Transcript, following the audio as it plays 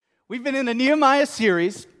We've been in the Nehemiah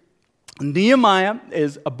series. Nehemiah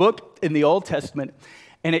is a book in the Old Testament,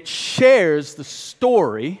 and it shares the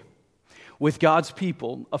story with God's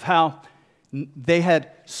people of how they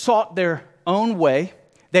had sought their own way.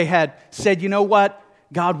 They had said, you know what,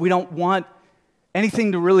 God, we don't want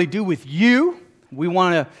anything to really do with you. We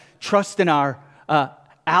want to trust in our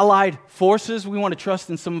allied forces. We want to trust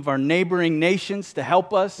in some of our neighboring nations to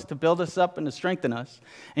help us, to build us up, and to strengthen us.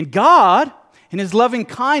 And God, in His loving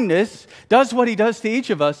kindness, does what He does to each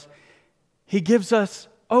of us. He gives us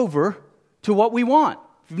over to what we want.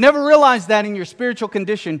 If you've never realized that in your spiritual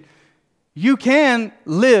condition, you can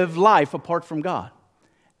live life apart from God.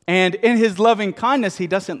 And in His loving kindness, He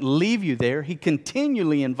doesn't leave you there. He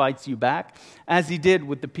continually invites you back, as He did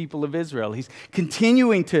with the people of Israel. He's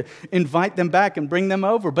continuing to invite them back and bring them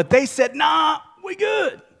over. But they said, nah, we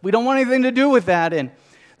good. We don't want anything to do with that. And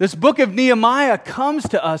this book of Nehemiah comes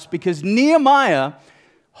to us because Nehemiah's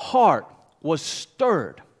heart was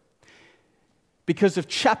stirred because of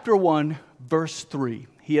chapter 1, verse 3.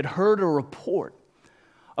 He had heard a report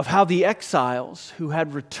of how the exiles who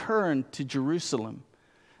had returned to Jerusalem,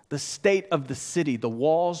 the state of the city, the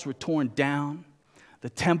walls were torn down, the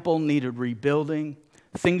temple needed rebuilding,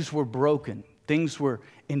 things were broken, things were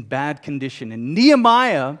in bad condition. And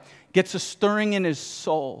Nehemiah gets a stirring in his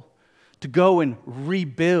soul to go and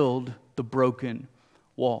rebuild the broken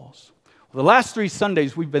walls. Well, the last 3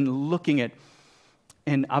 Sundays we've been looking at,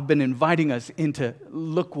 and I've been inviting us into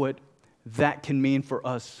look what that can mean for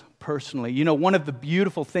us personally. You know, one of the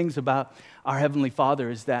beautiful things about our Heavenly Father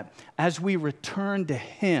is that as we return to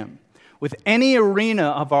Him with any arena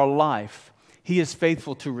of our life, He is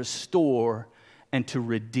faithful to restore and to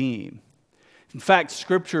redeem. In fact,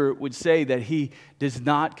 Scripture would say that He does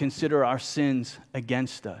not consider our sins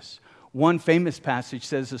against us. One famous passage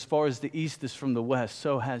says, as far as the east is from the west,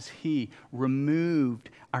 so has He removed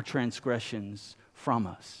our transgressions from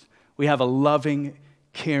us. We have a loving,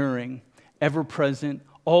 caring, ever-present,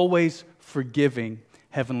 always forgiving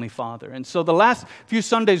Heavenly Father. And so the last few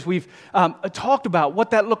Sundays we've talked about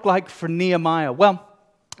what that looked like for Nehemiah. Well,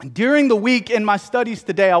 during the week in my studies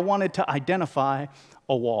today, I wanted to identify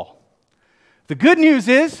a wall. The good news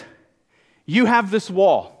is you have this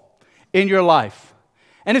wall in your life.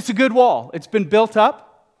 And it's a good wall. It's been built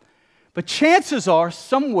up. But chances are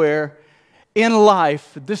somewhere in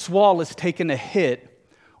life, this wall has taken a hit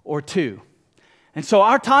or two. And so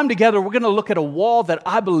our time together, we're going to look at a wall that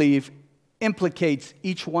I believe implicates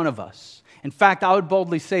each one of us. In fact, I would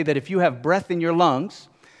boldly say that if you have breath in your lungs,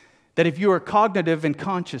 that if you are cognitive and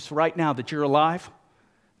conscious right now that you're alive,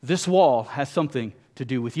 this wall has something to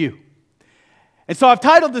do with you. And so I've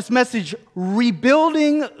titled this message,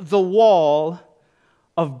 Rebuilding the Wall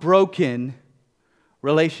of Broken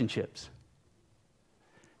Relationships.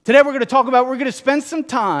 Today we're going to spend some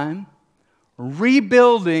time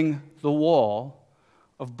rebuilding the wall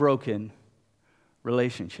of broken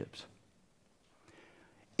relationships.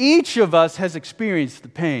 Each of us has experienced the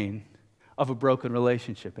pain of a broken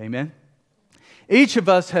relationship, amen? Each of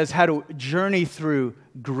us has had a journey through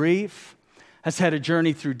grief, has had a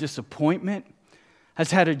journey through disappointment,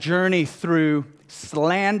 has had a journey through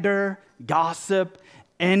slander, gossip,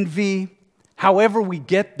 envy. However we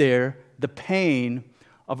get there, the pain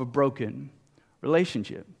of a broken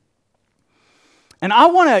relationship. And I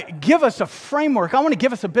want to give us a framework. I want to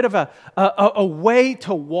give us a bit of a way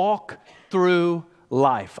to walk through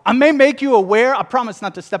life. I may make you aware. I promise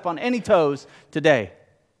not to step on any toes today.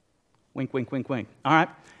 Wink, wink, wink, wink. All right?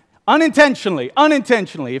 Unintentionally.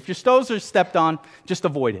 If your toes are stepped on, just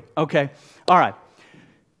avoid it. Okay? All right.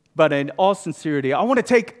 But in all sincerity, I want to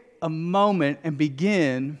take a moment and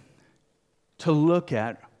begin to look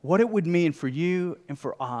at what it would mean for you and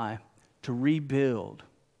for I to rebuild,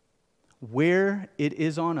 where it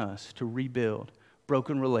is on us to rebuild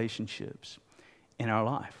broken relationships in our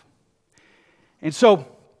life. And so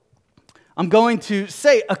I'm going to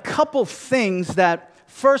say a couple things that,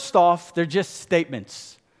 first off, they're just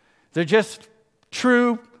statements. They're just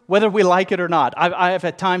true whether we like it or not. I have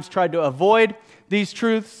at times tried to avoid these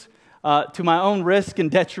truths to my own risk and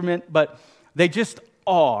detriment, but they just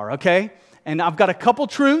are, okay? And I've got a couple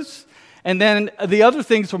truths, and then the other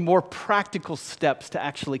things are more practical steps to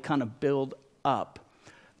actually kind of build up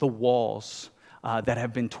the walls that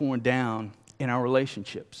have been torn down in our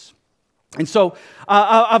relationships. And so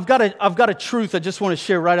I've got a truth I just want to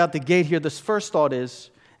share right out the gate here. This first thought is,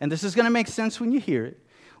 and this is going to make sense when you hear it,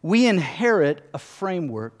 we inherit a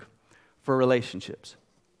framework for relationships.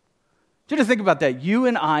 Just think about that. You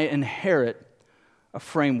and I inherit a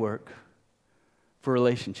framework for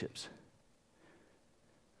relationships.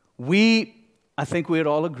 I think we would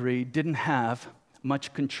all agree, didn't have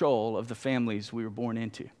much control of the families we were born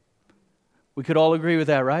into. We could all agree with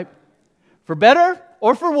that, right? For better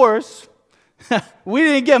or for worse, we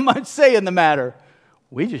didn't get much say in the matter.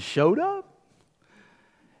 We just showed up.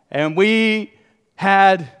 And we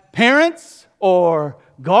had parents or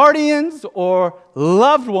guardians or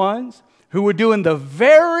loved ones who were doing the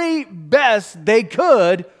very best they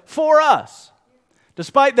could for us.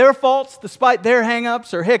 Despite their faults, despite their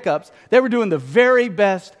hang-ups or hiccups, they were doing the very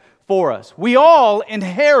best for us. We all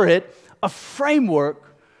inherit a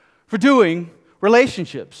framework for doing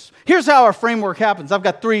relationships. Here's how our framework happens. I've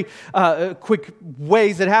got three quick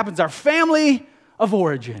ways it happens. Our family of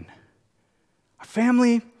origin. Our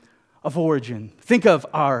family of origin. Think of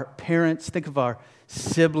our parents. Think of our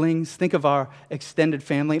siblings. Think of our extended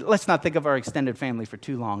family. Let's not think of our extended family for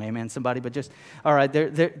too long, amen, somebody, but just, all right,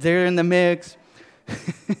 they're in the mix.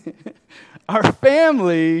 Our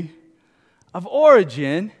family of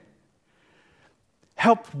origin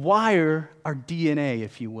helped wire our DNA,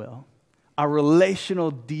 if you will. Our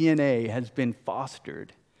relational DNA has been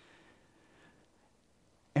fostered.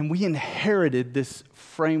 And we inherited this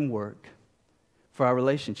framework for our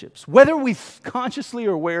relationships, whether we consciously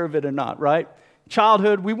are aware of it or not, right?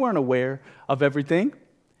 Childhood, we weren't aware of everything,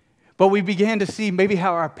 but we began to see maybe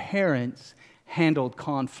how our parents handled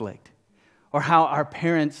conflict, or how our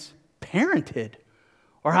parents parented,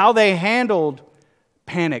 or how they handled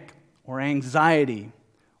panic or anxiety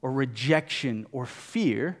or rejection or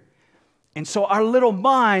fear. And so our little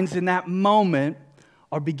minds in that moment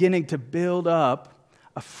are beginning to build up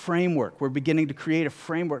a framework. We're beginning to create a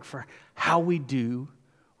framework for how we do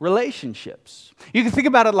relationships. You can think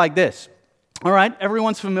about it like this. All right,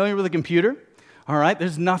 everyone's familiar with a computer. All right,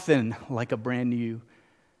 there's nothing like a brand new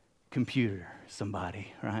computer,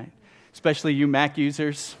 somebody, right? Especially you Mac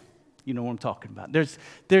users, you know what I'm talking about.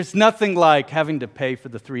 There's nothing like having to pay for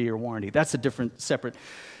the 3-year warranty. That's a different, separate.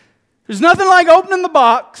 There's nothing like opening the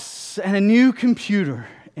box and a new computer,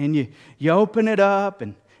 and you open it up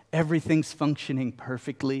and everything's functioning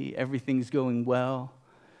perfectly, everything's going well.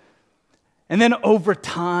 And then over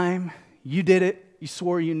time, you did it, you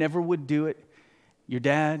swore you never would do it. Your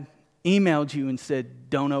dad emailed you and said,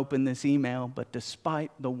 don't open this email, but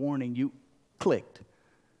despite the warning, you clicked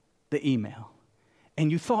the email. And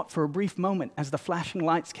you thought for a brief moment, as the flashing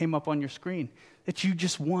lights came up on your screen, that you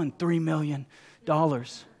just won $3 million.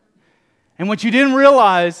 And what you didn't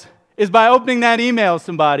realize is by opening that email,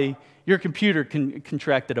 somebody, your computer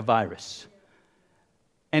contracted a virus.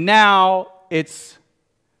 And now it's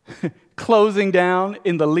closing down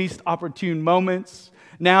in the least opportune moments.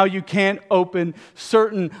 Now you can't open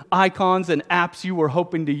certain icons and apps you were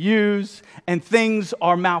hoping to use, and things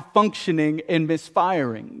are malfunctioning and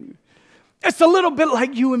misfiring. It's a little bit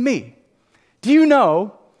like you and me. Do you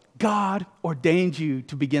know God ordained you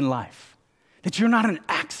to begin life? That you're not an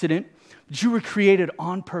accident, but you were created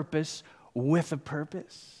on purpose with a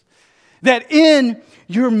purpose. That in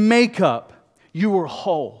your makeup, you were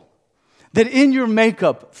whole. That in your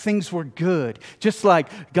makeup, things were good. Just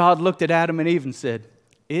like God looked at Adam and Eve and said,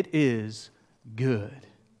 it is good.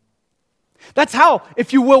 That's how,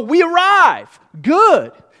 if you will, we arrive.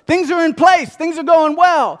 Good. Things are in place. Things are going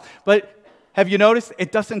well. But have you noticed?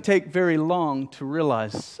 It doesn't take very long to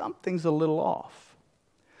realize something's a little off.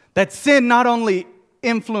 That sin not only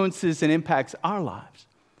influences and impacts our lives,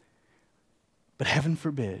 but heaven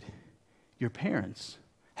forbid, your parents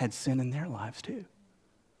had sin in their lives too.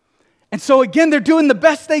 And so again, they're doing the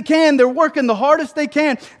best they can. They're working the hardest they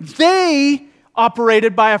can. They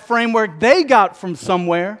operated by a framework they got from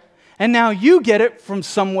somewhere, and now you get it from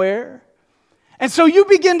somewhere. And so you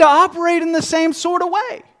begin to operate in the same sort of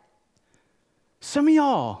way. Some of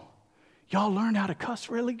y'all learned how to cuss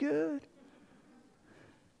really good.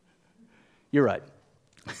 You're right.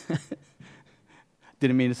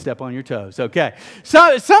 Didn't mean to step on your toes. Okay.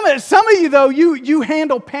 So some of you, though, you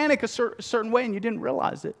handle panic a certain way and you didn't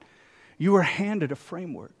realize it. You were handed a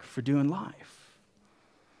framework for doing life.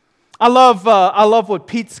 I love what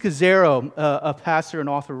Pete Scazzaro, a pastor and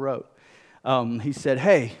author, wrote. He said,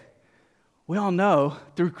 hey, we all know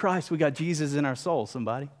through Christ we got Jesus in our soul,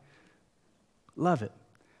 somebody. Love it.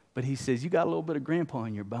 But he says, you got a little bit of grandpa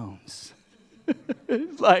in your bones.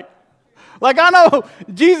 It's like I know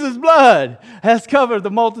Jesus' blood has covered the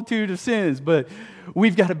multitude of sins, but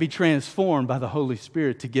we've got to be transformed by the Holy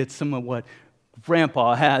Spirit to get some of what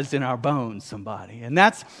grandpa has in our bones, somebody. And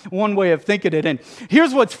that's one way of thinking it. And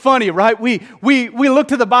here's what's funny, right? We look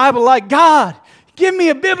to the Bible like, God, give me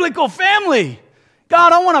a biblical family.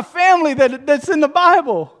 God, I want a family that's in the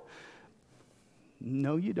Bible.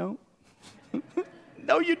 No, you don't.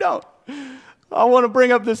 No, you don't. I want to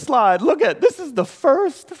bring up this slide. Look at this is the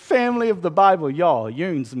first family of the Bible, y'all.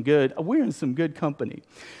 We're in some good company.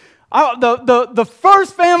 The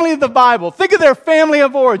first family of the Bible. Think of their family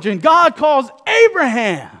of origin. God calls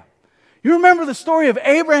Abraham. You remember the story of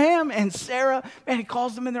Abraham and Sarah? Man, he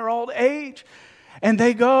calls them in their old age, and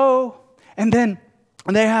they go, and then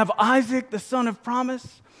they have Isaac, the son of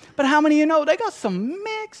promise. But how many of you know they got some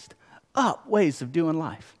mixed up ways of doing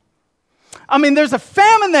life? I mean, there's a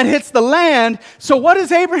famine that hits the land, so what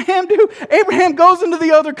does Abraham do? Abraham goes into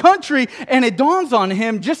the other country, and it dawns on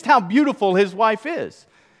him just how beautiful his wife is.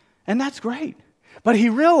 And that's great. But he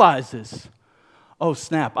realizes, oh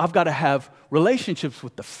snap, I've got to have relationships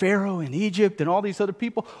with the Pharaoh in Egypt and all these other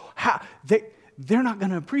people. They're not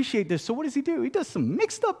going to appreciate this. So what does he do? He does some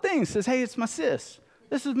mixed up things. Says, hey, it's my sis.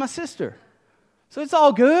 This is my sister. So it's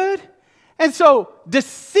all good. And so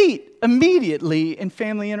deceit immediately in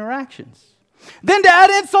family interactions. Then to add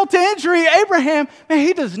insult to injury, Abraham, man,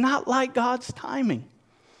 he does not like God's timing.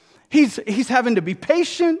 He's having to be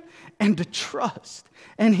patient and to trust.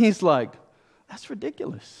 And he's like, that's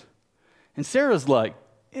ridiculous. And Sarah's like,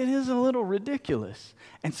 it is a little ridiculous.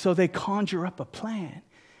 And so they conjure up a plan.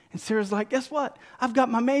 And Sarah's like, guess what? I've got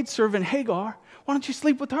my maidservant Hagar. Why don't you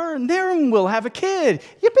sleep with her and then we'll have a kid.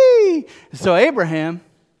 Yippee! So Abraham,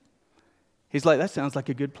 he's like, that sounds like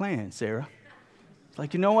a good plan, Sarah. It's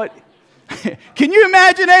like, you know what? Can you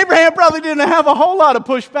imagine Abraham probably didn't have a whole lot of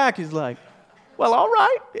pushback. He's like, well, all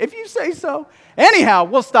right, if you say so. Anyhow,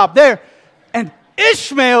 we'll stop there. And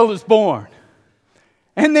Ishmael is born.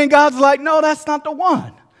 And then God's like, no, that's not the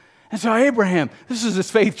one. And so Abraham, this is his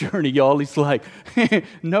faith journey, y'all. He's like,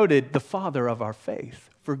 noted the father of our faith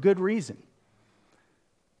for good reason.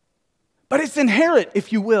 But it's inherent,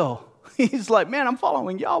 if you will. He's like, man, I'm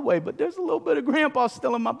following Yahweh, but there's a little bit of grandpa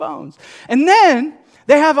still in my bones. And then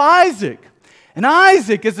they have Isaac. And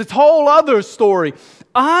Isaac is its whole other story.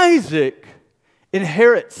 Isaac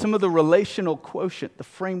inherits some of the relational quotient, the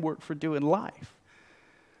framework for doing life.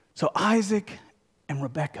 So Isaac and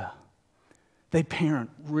Rebekah, they parent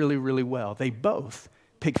really, really well. They both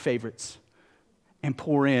pick favorites and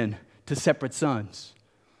pour in to separate sons.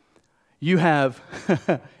 You have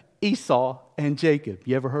Esau and Jacob.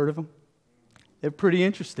 You ever heard of them? They're pretty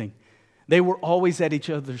interesting. They were always at each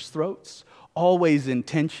other's throats, always in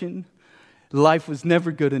tension. Life was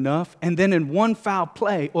never good enough. And then in one foul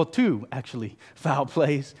play, or two actually foul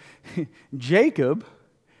plays, Jacob,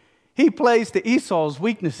 he plays to Esau's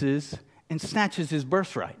weaknesses and snatches his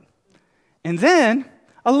birthright. And then,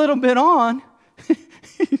 a little bit on,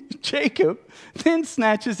 Jacob then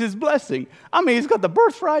snatches his blessing. I mean, he's got the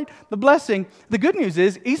birthright, the blessing. The good news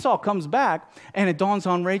is Esau comes back, and it dawns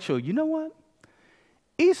on Rachel, you know what?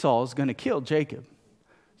 Esau is going to kill Jacob.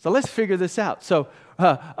 So let's figure this out. So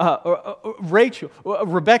Rebekah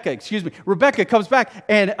comes back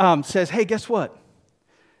and says, hey, guess what?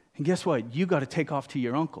 And guess what? You got to take off to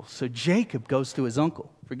your uncle. So Jacob goes to his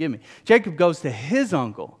uncle. Forgive me. Jacob goes to his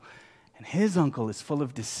uncle. And his uncle is full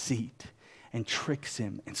of deceit and tricks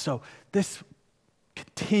him. And so this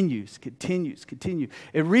continues.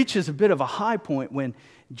 It reaches a bit of a high point when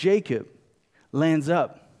Jacob lands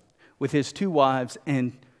up with his 2 wives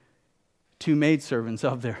and 2 maidservants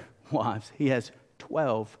of their wives. He has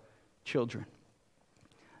 12 children.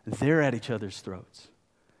 They're at each other's throats.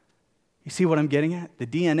 You see what I'm getting at? The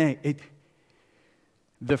DNA,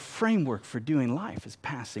 the framework for doing life is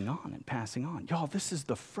passing on and passing on. Y'all, this is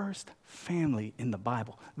the first family in the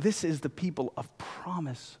Bible. This is the people of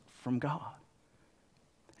promise from God.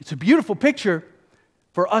 It's a beautiful picture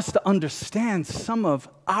for us to understand some of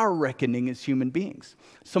our reckoning as human beings,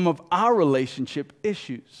 some of our relationship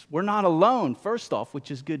issues. We're not alone, first off,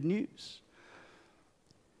 which is good news.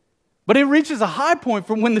 But it reaches a high point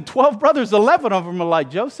from when the 12 brothers, 11 of them are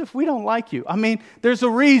like, Joseph, we don't like you. I mean, there's a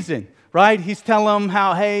reason, right? He's telling them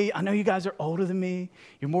how, hey, I know you guys are older than me.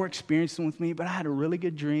 You're more experienced with me, but I had a really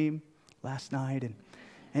good dream last night.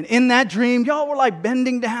 And in that dream, y'all were like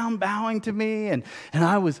bending down, bowing to me, and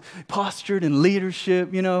I was postured in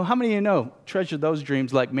leadership. You know, how many of you know, treasure those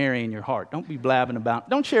dreams like Mary in your heart? Don't be blabbing about.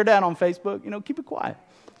 Don't share that on Facebook. You know, keep it quiet.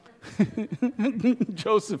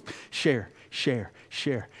 Joseph, share.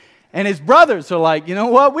 And his brothers are like, you know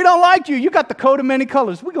what? We don't like you. You got the coat of many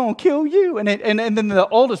colors. We're going to kill you. And then the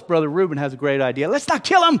oldest brother, Reuben, has a great idea. Let's not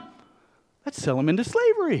kill him. Let's sell him into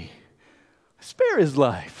slavery. Spare his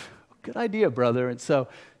life. Good idea, brother. And so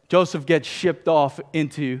Joseph gets shipped off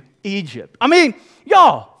into Egypt. I mean,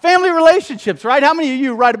 y'all, family relationships, right? How many of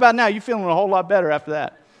you right about now, you feeling a whole lot better after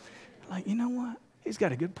that? Like, you know what? He's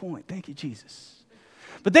got a good point. Thank you, Jesus.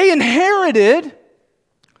 But they inherited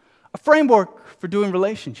a framework for doing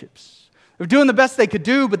relationships. They were doing the best they could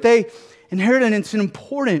do, but they inheritance, it's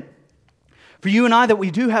important for you and I that we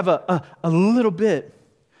do have a little bit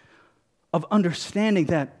of understanding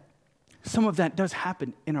that some of that does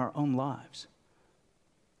happen in our own lives.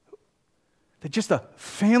 That just the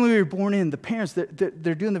family we're born in, the parents,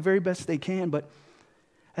 they're doing the very best they can, but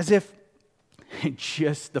as if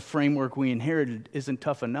just the framework we inherited isn't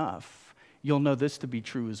tough enough, you'll know this to be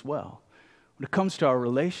true as well. When it comes to our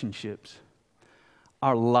relationships,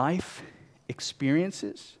 our life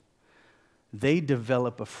experiences, they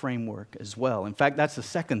develop a framework as well. In fact, that's the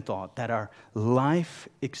second thought, that our life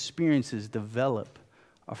experiences develop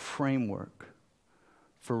a framework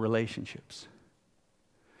for relationships.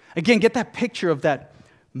 Again, get that picture of that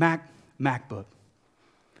MacBook.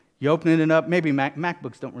 You open it up, maybe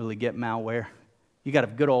MacBooks don't really get malware. You got a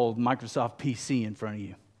good old Microsoft PC in front of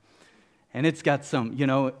you. And it's got some,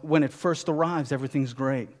 when it first arrives, everything's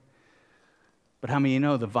great. But how many of you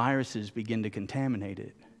know the viruses begin to contaminate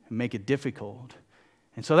it and make it difficult?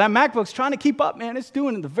 And so that MacBook's trying to keep up, man. It's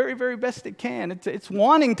doing the very, very best it can. It's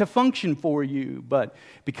wanting to function for you, but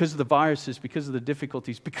because of the viruses, because of the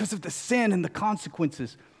difficulties, because of the sin and the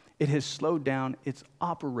consequences, it has slowed down its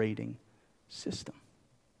operating system.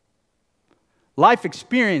 Life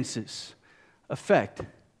experiences affect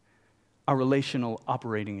our relational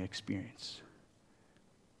operating experience.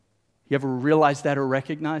 You ever realize that or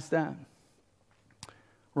recognize that?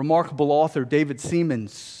 Remarkable author David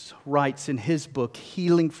Seamands writes in his book,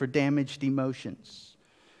 Healing for Damaged Emotions.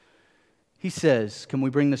 He says, can we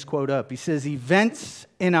bring this quote up? He says, events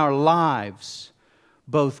in our lives,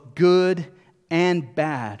 both good and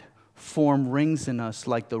bad, form rings in us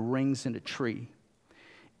like the rings in a tree.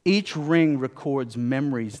 Each ring records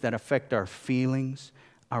memories that affect our feelings,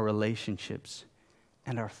 our relationships,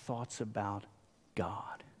 and our thoughts about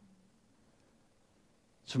God.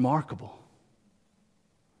 It's remarkable.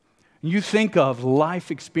 You think of life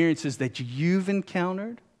experiences that you've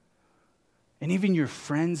encountered, and even your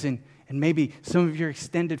friends and maybe some of your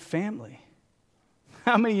extended family.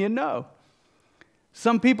 How many of you know?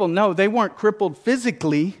 Some people know they weren't crippled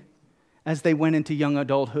physically as they went into young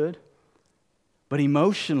adulthood, but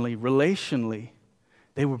emotionally, relationally,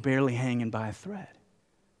 they were barely hanging by a thread.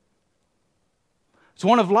 It's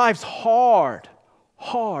one of life's hard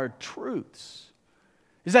truths,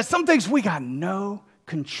 is that some things we got no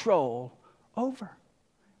control over.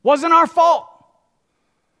 Wasn't our fault.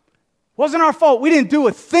 Wasn't our fault. We didn't do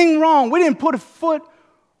a thing wrong. We didn't put a foot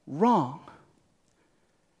wrong.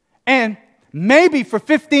 And maybe for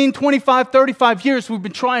 15, 25, 35 years, we've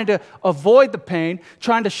been trying to avoid the pain,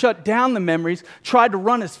 trying to shut down the memories, tried to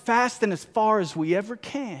run as fast and as far as we ever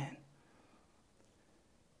can.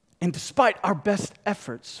 And despite our best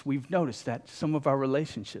efforts, we've noticed that some of our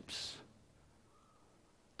relationships,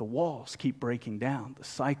 the walls keep breaking down. The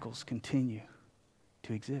cycles continue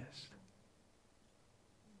to exist.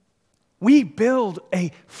 We build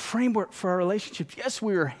a framework for our relationships. Yes,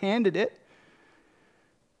 we were handed it.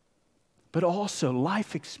 But also,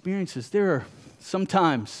 life experiences, there are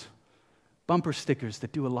sometimes bumper stickers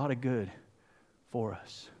that do a lot of good for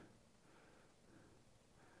us.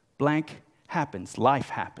 Blank happens. Life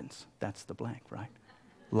happens. That's the blank, right?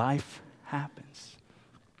 Life happens.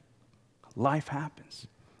 Life happens.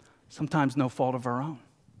 Sometimes no fault of our own.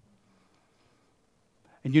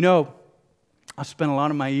 And I've spent a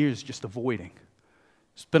lot of my years just avoiding.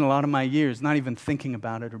 Spent a lot of my years not even thinking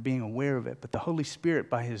about it or being aware of it. But the Holy Spirit,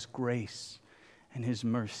 by His grace and His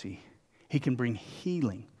mercy, He can bring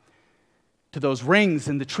healing to those rings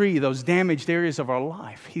in the tree, those damaged areas of our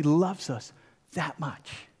life. He loves us that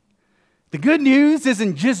much. The good news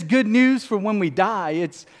isn't just good news for when we die.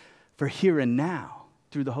 It's for here and now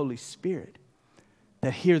through the Holy Spirit.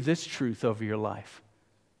 That hear this truth over your life.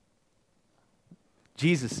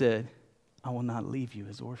 Jesus said, I will not leave you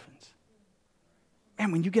as orphans.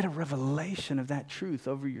 And when you get a revelation of that truth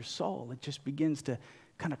over your soul, it just begins to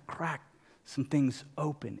kind of crack some things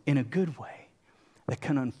open in a good way that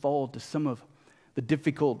can unfold to some of the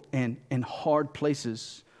difficult and hard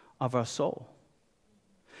places of our soul.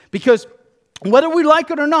 Because whether we like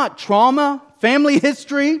it or not, trauma, family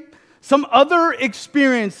history, some other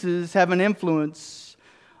experiences have an influence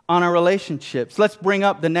on our relationships. Let's bring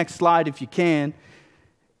up the next slide if you can.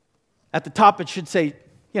 At the top it should say,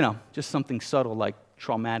 just something subtle like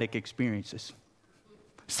traumatic experiences.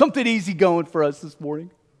 Something easy going for us this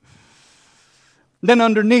morning. Then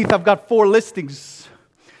underneath I've got 4 listings.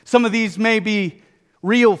 Some of these may be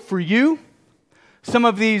real for you. Some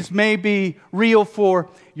of these may be real for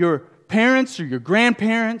your parents or your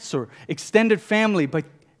grandparents or extended family, but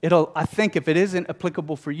I think if it isn't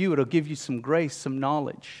applicable for you, it'll give you some grace, some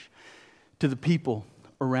knowledge to the people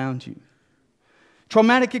around you.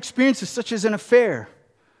 Traumatic experiences such as an affair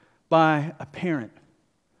by a parent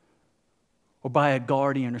or by a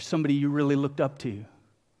guardian or somebody you really looked up to.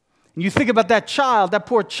 And you think about that child, that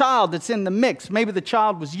poor child that's in the mix. Maybe the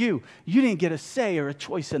child was you. You didn't get a say or a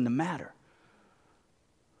choice in the matter.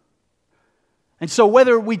 And so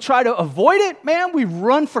whether we try to avoid it, man, we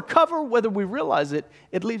run for cover, whether we realize it,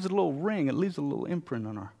 it leaves a little ring, it leaves a little imprint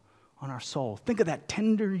on our soul. Think of that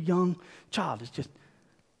tender young child. It's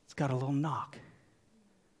got a little knock.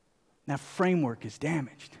 That framework is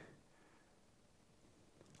damaged.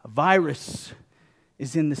 A virus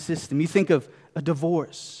is in the system. You think of a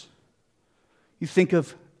divorce. You think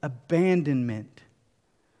of abandonment.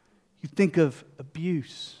 You think of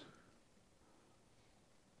abuse.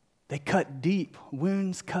 They cut deep.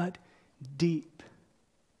 Wounds cut deep.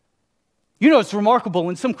 You know, it's remarkable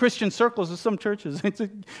in some Christian circles or some churches.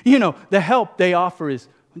 The help they offer is,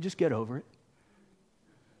 well, just get over it.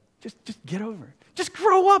 Just get over it. Just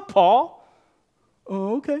grow up, Paul.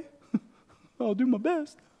 Oh, okay. I'll do my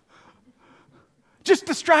best. Just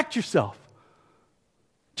distract yourself.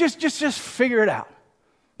 Just figure it out.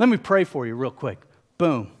 Let me pray for you real quick.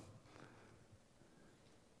 Boom.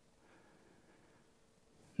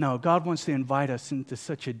 No, God wants to invite us into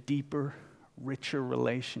such a deeper, richer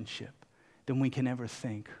relationship than we can ever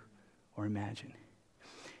think or imagine.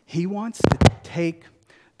 He wants to take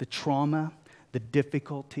the trauma, the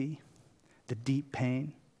difficulty, the deep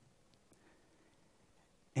pain,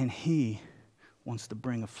 and He wants to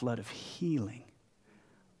bring a flood of healing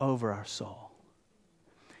over our soul.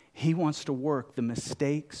 He wants to work the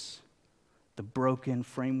mistakes, the broken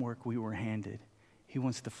framework we were handed. He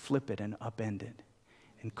wants to flip it and upend it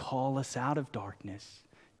and call us out of darkness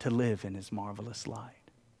to live in His marvelous light.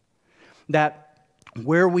 That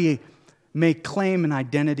where we may claim an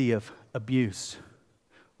identity of abuse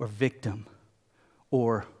or victim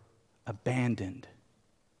or abandoned,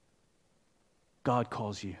 God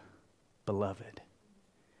calls you beloved.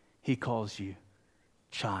 He calls you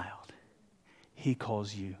child. He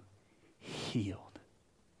calls you healed.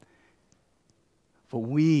 But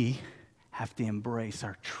we have to embrace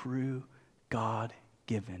our true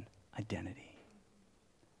God-given identity.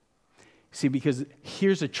 See, because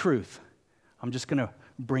here's a truth. I'm just going to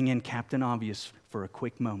bring in Captain Obvious for a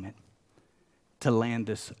quick moment to land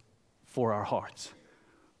this for our hearts.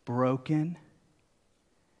 Broken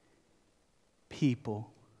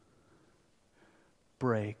people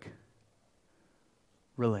break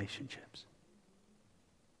relationships.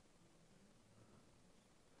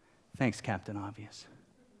 Thanks, Captain Obvious.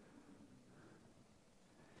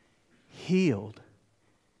 Healed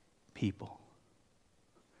people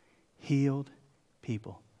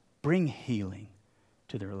bring healing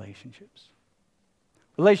to the relationships.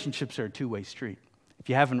 Relationships are a two-way street. If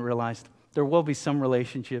you haven't realized, there will be some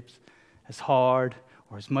relationships, as hard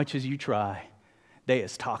or as much as you try, they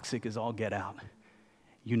as toxic as all get out.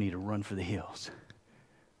 You need to run for the hills.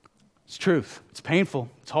 It's truth. It's painful.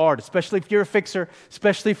 It's hard, especially if you're a fixer,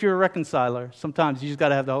 especially if you're a reconciler. Sometimes you just got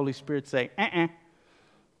to have the Holy Spirit say,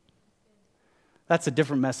 That's a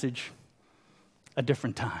different message, a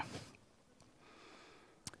different time.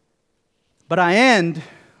 But I end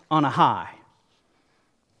on a high.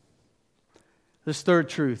 This third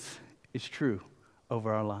truth is true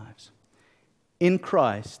over our lives. In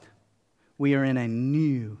Christ, we are in a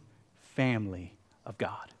new family of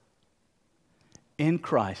God. In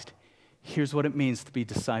Christ, here's what it means to be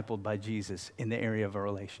discipled by Jesus in the area of our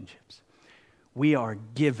relationships. We are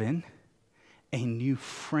given a new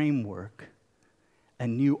framework, a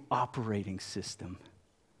new operating system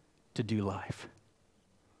to do life.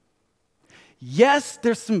 Yes,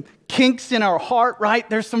 there's some kinks in our heart, right?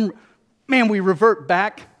 We revert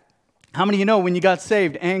back. How many of you know when you got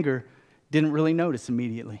saved, anger didn't really notice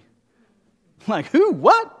immediately? Like, who?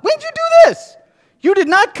 What? When'd you do this? You did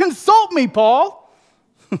not consult me, Paul.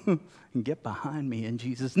 And get behind me in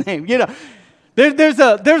Jesus' name. There's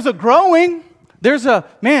a growing.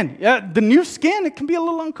 The new skin, it can be a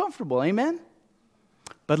little uncomfortable. Amen?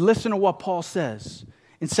 But listen to what Paul says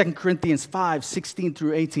in 2 Corinthians 5, 16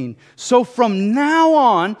 through 18. So from now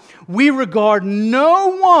on, we regard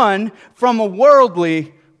no one from a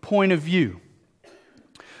worldly point of view.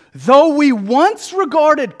 Though we once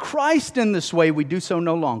regarded Christ in this way, we do so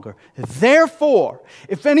no longer. Therefore,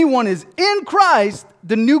 if anyone is in Christ,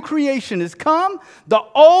 the new creation has come, the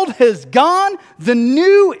old has gone, the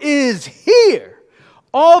new is here.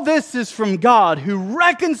 All this is from God, who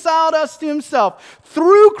reconciled us to Himself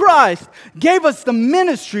through Christ, gave us the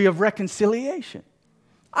ministry of reconciliation.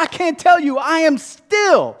 I can't tell you, I am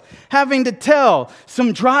still having to tell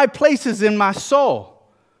some dry places in my soul,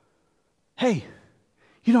 hey,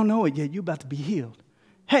 You don't know it yet. You're about to be healed.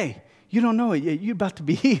 Hey, you don't know it yet. You're about to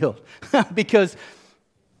be healed. Because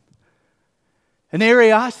an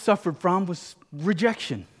area I suffered from was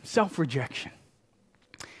rejection, self-rejection.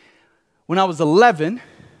 When I was 11,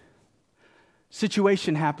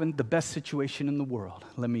 situation happened, the best situation in the world.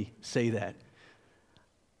 Let me say that.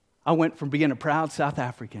 I went from being a proud South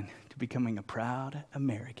African to becoming a proud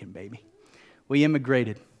American, baby. We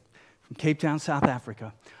immigrated from Cape Town, South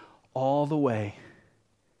Africa, all the way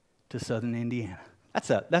to southern Indiana.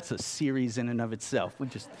 That's a series in and of itself. We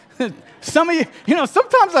just some of you,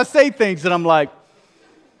 sometimes I say things that I'm like,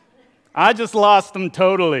 I just lost them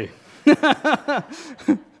totally.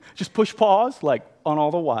 Just push pause, like on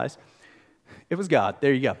all the whys. It was God.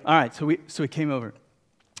 There you go. All right, so we came over.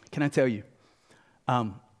 Can I tell you? I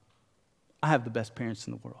have the best parents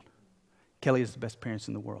in the world. Kelly has the best parents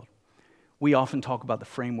in the world. We often talk about the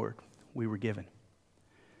framework we were given.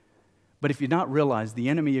 But if you've not realized, the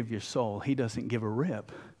enemy of your soul, he doesn't give a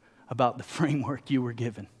rip about the framework you were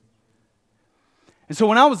given. And so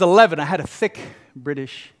when I was 11, I had a thick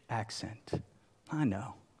British accent. I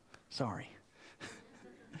know. Sorry.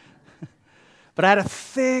 But I had a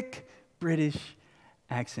thick British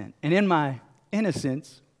accent. And in my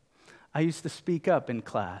innocence, I used to speak up in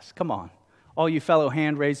class. Come on. All you fellow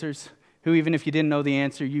hand raisers, who even if you didn't know the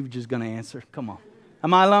answer, you were just going to answer. Come on.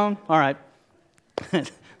 Am I alone? All right.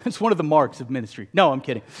 It's one of the marks of ministry. No, I'm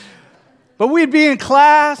kidding. But we'd be in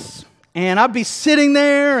class, and I'd be sitting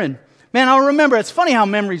there, and man, I'll remember. It's funny how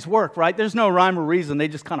memories work, right? There's no rhyme or reason. They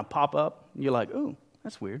just kind of pop up. And you're like, ooh,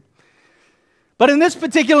 that's weird. But in this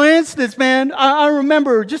particular instance, man, I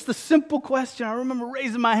remember just a simple question. I remember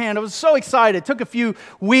raising my hand. I was so excited. It took a few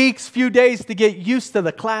weeks, few days to get used to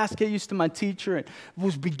the class, get used to my teacher, and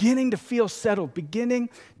was beginning to feel settled, beginning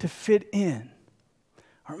to fit in.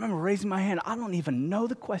 I remember raising my hand. I don't even know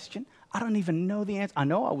the question. I don't even know the answer. I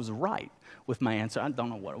know I was right with my answer. I don't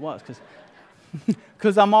know what it was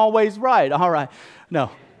because I'm always right. All right. No.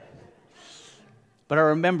 But I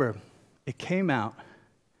remember it came out,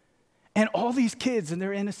 and all these kids in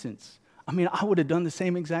their innocence, I mean, I would have done the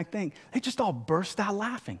same exact thing. They just all burst out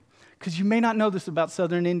laughing because you may not know this about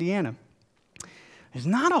southern Indiana. There's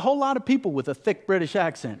not a whole lot of people with a thick British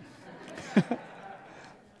accent.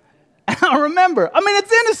 I remember,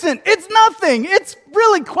 it's innocent. It's nothing. It's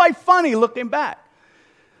really quite funny looking back.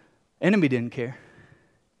 Enemy didn't care.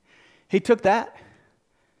 He took that,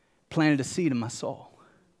 planted a seed in my soul.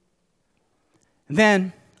 And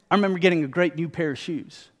then I remember getting a great new pair of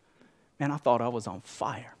shoes. Man, I thought I was on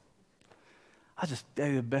fire. They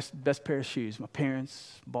were the best pair of shoes. My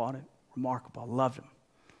parents bought it. Remarkable. I loved them.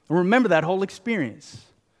 I remember that whole experience.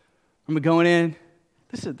 I remember going in.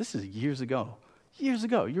 This is years ago. Years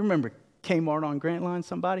ago. You remember Kmart on Grant Line,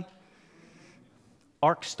 somebody?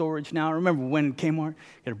 Arc Storage now. I remember when Kmart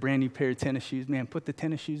got a brand new pair of tennis shoes. Man, put the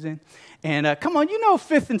tennis shoes in. And come on,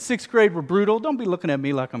 5th and 6th grade were brutal. Don't be looking at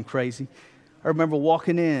me like I'm crazy. I remember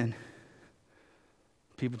walking in.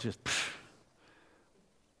 People just,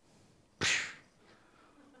 what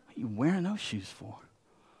are you wearing those shoes for?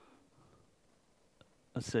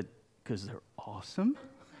 I said, because they're awesome.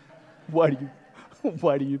 Why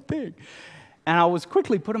do you think? And I was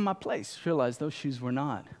quickly put in my place, realized those shoes were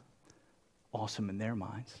not awesome in their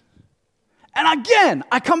minds. And again,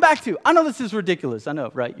 I come back to, I know this is ridiculous. I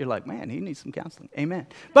know, right? You're like, man, he needs some counseling. Amen.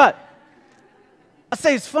 But I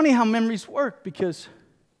say it's funny how memories work, because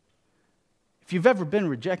if you've ever been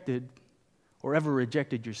rejected or ever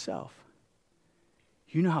rejected yourself,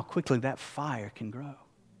 you know how quickly that fire can grow.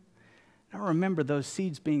 And I remember those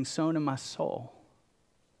seeds being sown in my soul.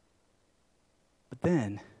 But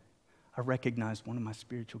then I recognized one of my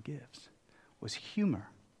spiritual gifts was humor.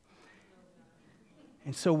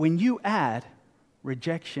 And so when you add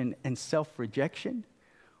rejection and self-rejection,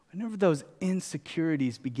 whenever those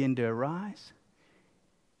insecurities begin to arise,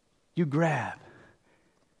 you grab.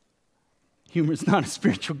 Humor's not a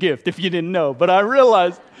spiritual gift, if you didn't know. But I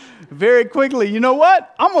realized very quickly, you know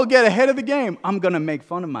what? I'm going to get ahead of the game. I'm going to make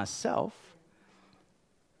fun of myself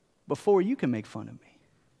before you can make fun of me.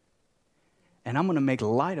 And I'm going to make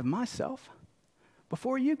light of myself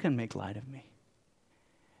before you can make light of me.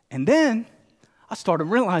 And then I started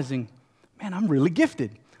realizing, man, I'm really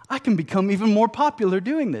gifted. I can become even more popular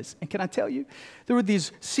doing this. And can I tell you, there were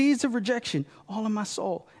these seeds of rejection all in my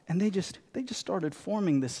soul, and they just started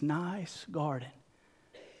forming this nice garden.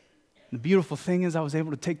 And the beautiful thing is I was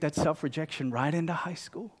able to take that self-rejection right into high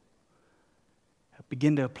school. I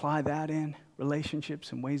begin to apply that in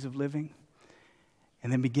relationships and ways of living,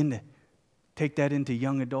 and then begin to take that into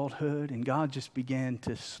young adulthood, and God just began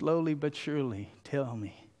to slowly but surely tell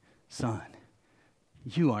me, son,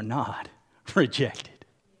 you are not rejected.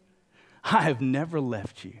 I have never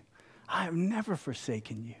left you. I have never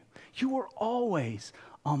forsaken you. You were always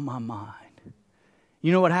on my mind.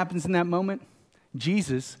 You know what happens in that moment?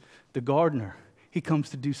 Jesus, the gardener, he comes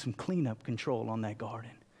to do some cleanup control on that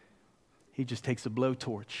garden. He just takes a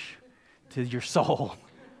blowtorch to your soul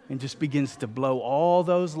and just begins to blow all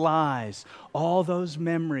those lies, all those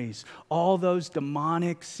memories, all those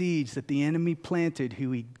demonic seeds that the enemy planted,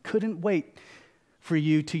 who he couldn't wait for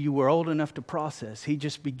you till you were old enough to process. He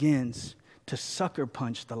just begins to sucker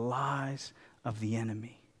punch the lies of the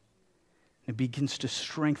enemy. It begins to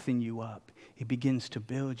strengthen you up. He begins to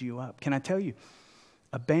build you up. Can I tell you,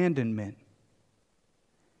 abandonment,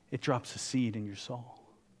 it drops a seed in your soul.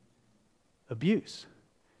 Abuse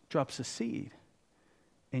drops a seed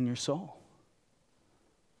in your soul.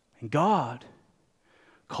 And God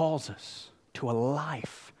calls us to a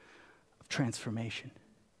life of transformation.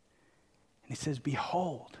 And he says,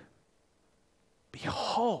 behold,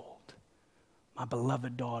 my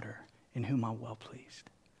beloved daughter in whom I'm well pleased.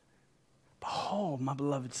 Behold, my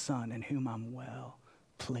beloved son in whom I'm well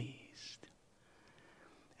pleased.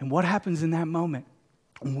 And what happens in that moment?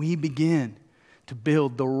 When we begin to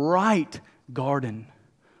build the right garden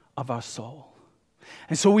of our soul.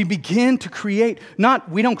 And so we begin to create,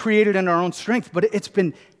 we don't create it in our own strength, but it's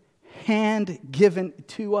been hand-given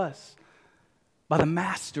to us by the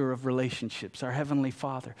master of relationships, our Heavenly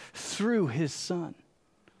Father, through His Son.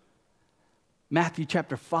 Matthew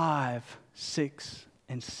chapter 5, 6,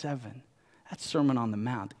 and 7. That Sermon on the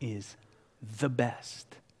Mount is the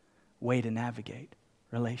best way to navigate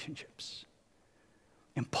relationships.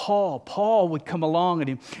 And Paul would come along,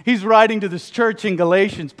 and he's writing to this church in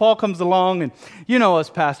Galatians. Paul comes along, and you know us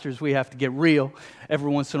pastors, we have to get real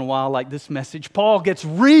every once in a while, like this message. Paul gets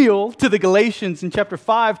real to the Galatians in chapter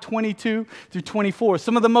 5, 22 through 24.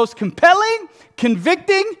 Some of the most compelling,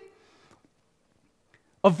 convicting,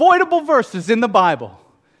 avoidable verses in the Bible.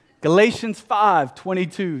 Galatians 5,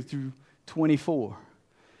 22 through 24.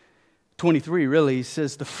 23, really, he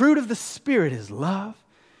says, the fruit of the Spirit is love,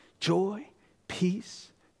 joy,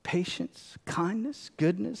 peace, patience, kindness,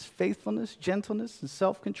 goodness, faithfulness, gentleness, and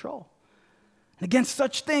self-control. And against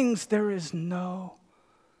such things there is no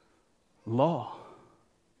law.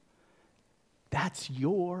 That's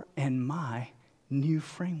your and my new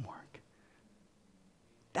framework.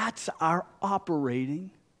 That's our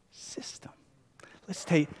operating system. Let's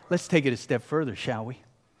take it a step further, shall we?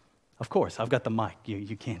 Of course, I've got the mic.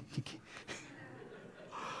 You can't.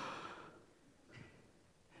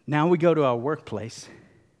 Now we go to our workplace,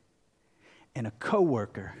 and a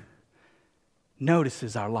coworker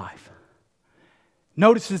notices our life,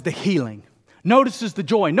 notices the healing, notices the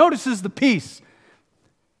joy, notices the peace,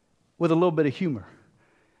 with a little bit of humor.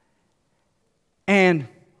 And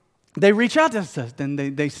they reach out to us, then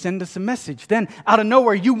they send us a message. Then out of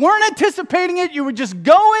nowhere, you weren't anticipating it, you were just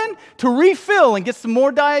going to refill and get some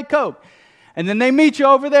more Diet Coke. And then they meet you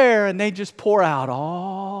over there, and they just pour out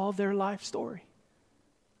all their life story.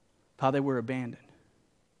 How they were abandoned.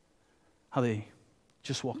 How they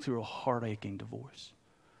just walked through a heart-aching divorce.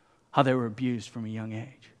 How they were abused from a young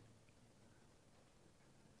age.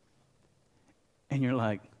 And you're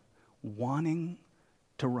like, wanting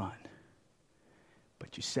to run.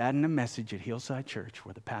 But you sat in a message at Hillside Church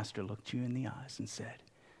where the pastor looked you in the eyes and said,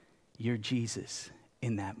 you're Jesus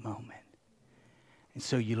in that moment. And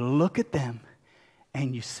so you look at them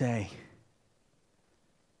and you say,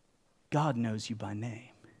 God knows you by name.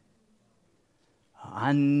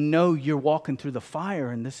 I know you're walking through the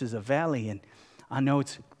fire and this is a valley, and I know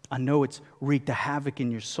it's wreaked a havoc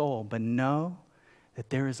in your soul, but know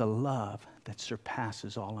that there is a love that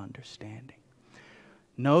surpasses all understanding.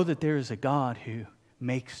 Know that there is a God who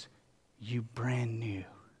makes you brand new.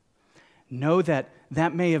 Know that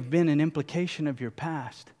that may have been an implication of your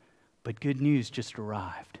past, but good news just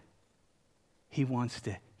arrived. He wants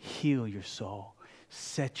to heal your soul,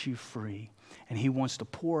 set you free, and He wants to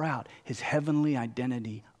pour out His heavenly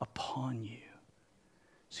identity upon you.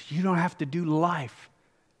 So you don't have to do life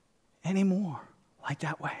anymore like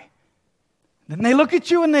that way. Then they look at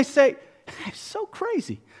you and they say, it's so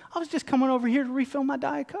crazy. I was just coming over here to refill my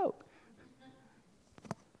Diet Coke.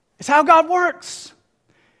 It's how God works.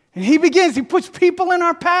 And He puts people in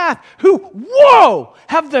our path who,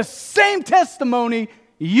 have the same testimony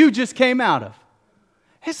you just came out of.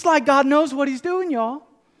 It's like God knows what He's doing, y'all.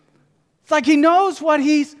 It's like He knows what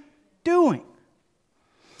He's doing.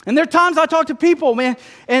 And there are times I talk to people, man,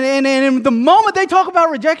 and the moment they talk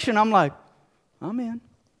about rejection, I'm like, I'm in.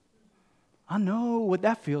 I know what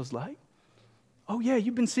that feels like. Oh, yeah,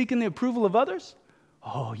 you've been seeking the approval of others?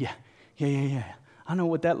 Oh, yeah. I know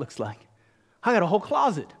what that looks like. I got a whole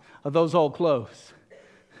closet of those old clothes.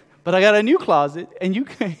 but I got a new closet, and you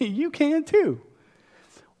can too.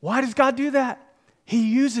 Why does God do that?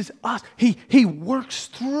 He uses us. He works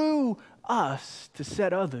through us to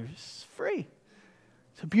set others free.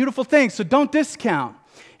 It's a beautiful thing, so don't discount.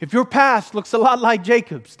 If your past looks a lot like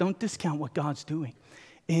Jacob's, don't discount what God's doing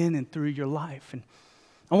in and through your life. And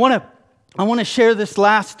I want to share this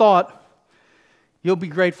last thought. You'll be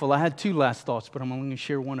grateful. I had 2 last thoughts, but I'm only going to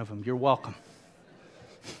share one of them. You're welcome.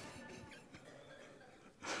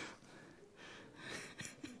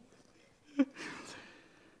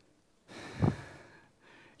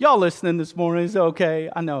 Y'all listening this morning is okay.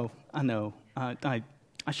 I know. I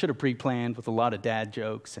should have pre-planned with a lot of dad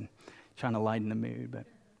jokes and trying to lighten the mood, but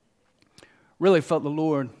really felt the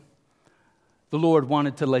Lord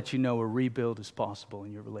wanted to let you know a rebuild is possible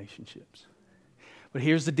in your relationships. But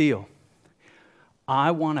here's the deal. I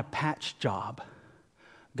want a patch job.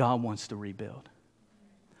 God wants to rebuild.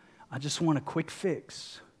 I just want a quick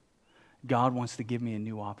fix. God wants to give me a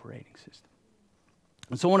new operating system.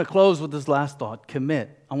 And so I want to close with this last thought.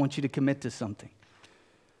 Commit. I want you to commit to something.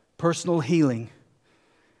 Personal healing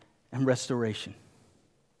and restoration.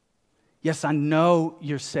 Yes, I know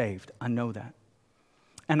you're saved. I know that.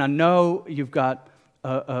 And I know you've got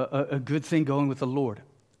a good thing going with the Lord.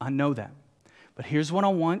 I know that. But here's what I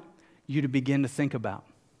want you to begin to think about.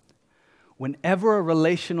 Whenever a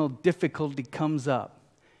relational difficulty comes up,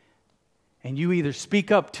 and you either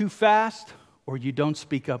speak up too fast or you don't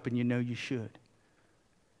speak up and you know you should,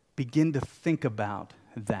 begin to think about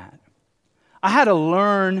that. I had to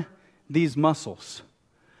learn these muscles.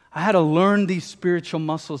 I had to learn these spiritual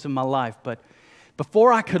muscles in my life. But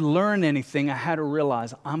before I could learn anything, I had to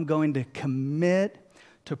realize I'm going to commit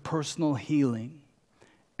to personal healing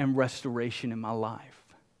and restoration in my life.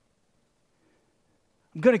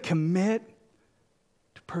 I'm going to commit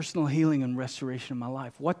to personal healing and restoration in my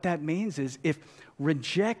life. What that means is if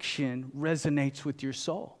rejection resonates with your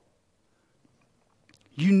soul,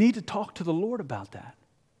 you need to talk to the Lord about that.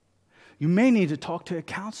 You may need to talk to a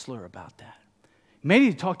counselor about that. You may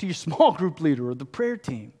need to talk to your small group leader or the prayer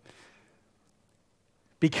team.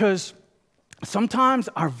 Because sometimes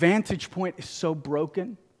our vantage point is so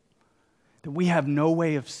broken that we have no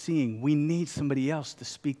way of seeing. We need somebody else to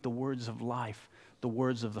speak the words of life, the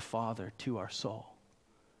words of the Father to our soul.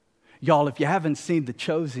 Y'all, if you haven't seen The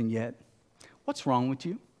Chosen yet, what's wrong with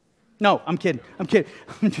you? No, I'm kidding. I'm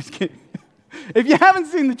just kidding. If you haven't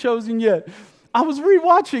seen The Chosen yet, I was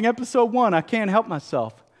rewatching episode 1. I can't help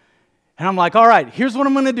myself. And I'm like, all right, here's what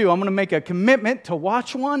I'm going to do. I'm going to make a commitment to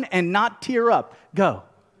watch one and not tear up. Go.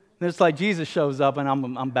 And it's like Jesus shows up and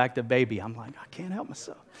I'm back to baby. I'm like, I can't help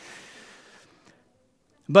myself.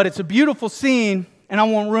 But it's a beautiful scene, and I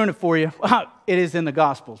won't ruin it for you. It is in the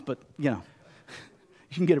Gospels, but, you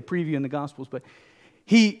can get a preview in the Gospels. But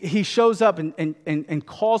he shows up and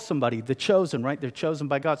calls somebody, the chosen, right? They're chosen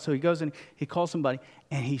by God. So he goes and he calls somebody,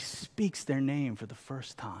 and he speaks their name for the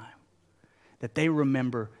first time that they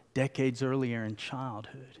remember decades earlier in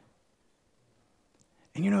childhood.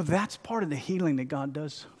 And that's part of the healing that God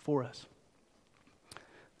does for us.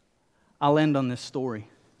 I'll end on this story.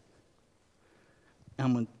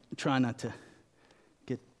 I'm going to try not to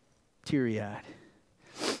get teary-eyed.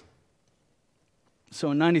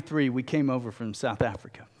 So in 93, we came over from South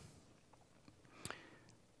Africa.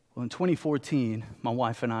 Well, in 2014, my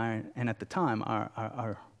wife and I, and at the time,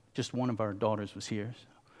 our just one of our daughters was here. So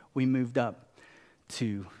we moved up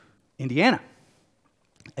to Indiana.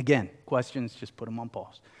 Again, questions, just put them on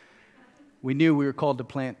pause. We knew we were called to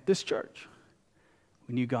plant this church.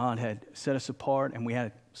 We knew God had set us apart, and we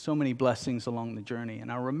had so many blessings along the journey.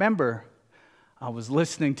 And I remember I was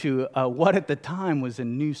listening to what at the time was a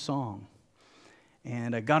new song.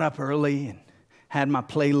 And I got up early and had my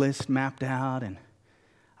playlist mapped out, and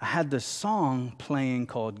I had this song playing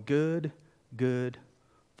called Good, Good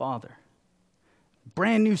Father.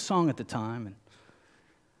 Brand new song at the time, and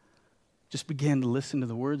just began to listen to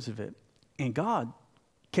the words of it. And God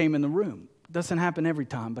came in the room. It doesn't happen every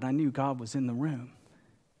time, but I knew God was in the room.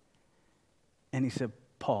 And he said,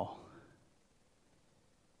 Paul,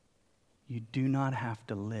 you do not have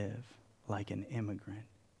to live like an immigrant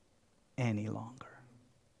any longer.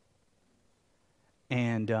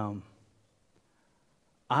 And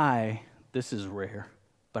this is rare,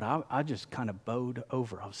 but I just kind of bowed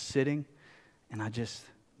over. I was sitting, and I just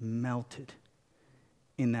melted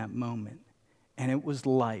in that moment. And it was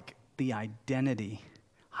like the identity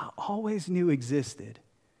I always knew existed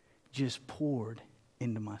just poured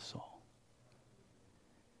into my soul.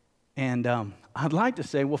 And I'd like to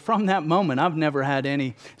say, well, from that moment, I've never had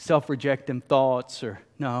any self-rejecting thoughts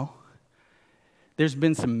no. There's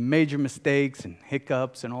been some major mistakes and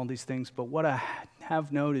hiccups and all these things, but what I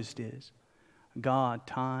have noticed is God,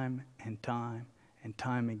 time and time and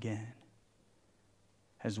time again,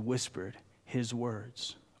 has whispered his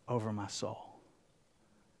words over my soul.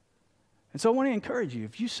 And so I want to encourage you,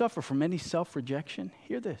 if you suffer from any self-rejection,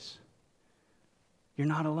 hear this. You're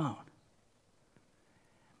not alone.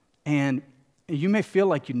 And you may feel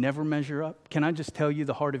like you never measure up. Can I just tell you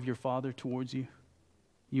the heart of your Father towards you?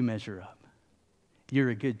 You measure up.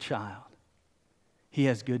 You're a good child. He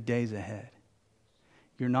has good days ahead.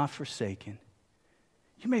 You're not forsaken.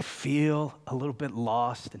 You may feel a little bit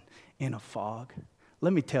lost and in a fog.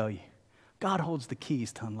 Let me tell you, God holds the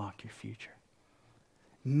keys to unlock your future.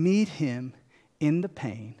 Meet him in the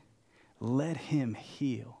pain. Let him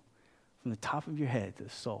heal from the top of your head to the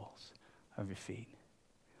soles of your feet.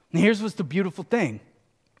 And here's what's the beautiful thing.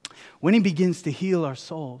 When he begins to heal our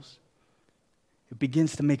souls, it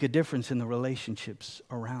begins to make a difference in the relationships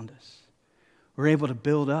around us. We're able to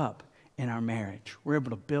build up in our marriage. We're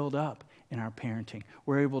able to build up in our parenting.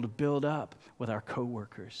 We're able to build up with our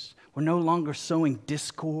coworkers. We're no longer sowing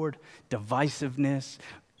discord, divisiveness,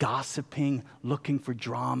 gossiping, looking for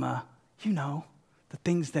drama. You know, the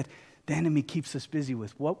things that the enemy keeps us busy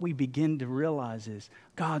with. What we begin to realize is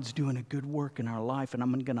God's doing a good work in our life, and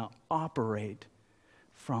I'm going to operate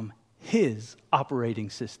from his operating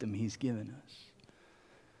system he's given us.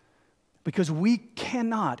 Because we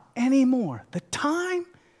cannot anymore. The time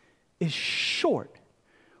is short.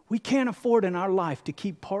 We can't afford in our life to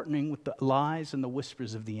keep partnering with the lies and the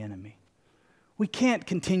whispers of the enemy. We can't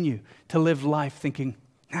continue to live life thinking,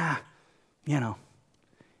 I'm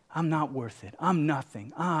not worth it. I'm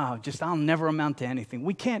nothing. I'll never amount to anything.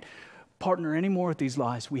 We can't partner anymore with these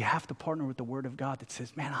lies. We have to partner with the Word of God that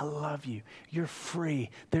says, man, I love you. You're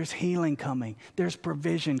free. There's healing coming. There's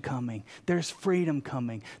provision coming. There's freedom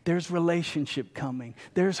coming. There's relationship coming.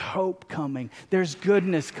 There's hope coming. There's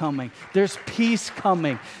goodness coming. There's peace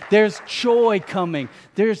coming. There's joy coming.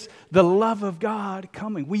 There's the love of God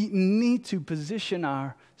coming. We need to position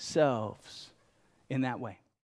ourselves in that way.